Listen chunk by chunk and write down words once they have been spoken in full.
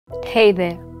Hey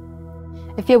there!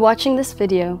 If you're watching this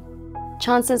video,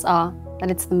 chances are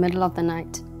that it's the middle of the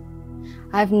night.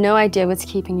 I have no idea what's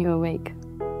keeping you awake.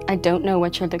 I don't know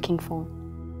what you're looking for.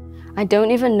 I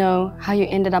don't even know how you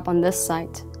ended up on this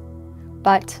site.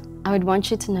 But I would want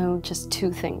you to know just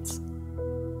two things.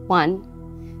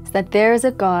 One is that there is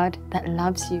a God that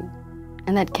loves you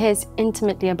and that cares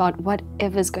intimately about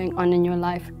whatever's going on in your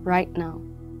life right now.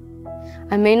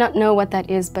 I may not know what that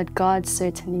is, but God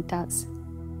certainly does.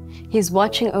 He's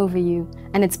watching over you,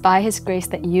 and it's by His grace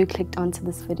that you clicked onto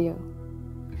this video.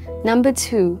 Number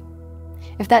two,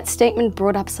 if that statement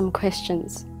brought up some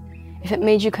questions, if it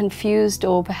made you confused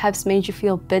or perhaps made you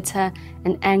feel bitter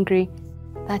and angry,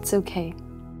 that's okay.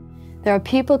 There are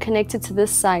people connected to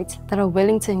this site that are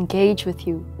willing to engage with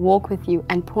you, walk with you,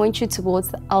 and point you towards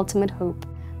the ultimate hope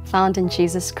found in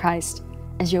Jesus Christ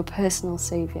as your personal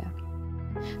Savior.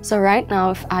 So right now,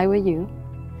 if I were you,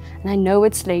 and I know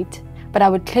it's late, but I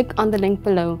would click on the link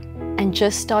below and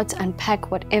just start to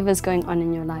unpack whatever's going on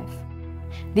in your life.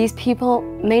 These people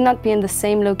may not be in the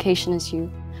same location as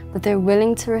you, but they're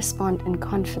willing to respond in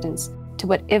confidence to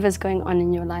whatever's going on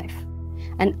in your life,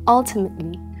 and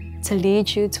ultimately to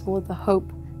lead you toward the hope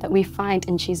that we find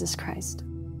in Jesus Christ.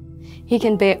 He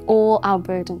can bear all our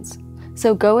burdens,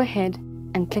 so go ahead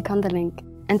and click on the link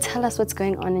and tell us what's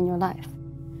going on in your life,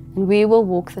 and we will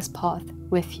walk this path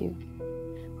with you.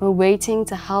 We're waiting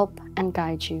to help and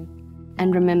guide you.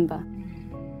 And remember,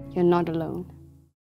 you're not alone.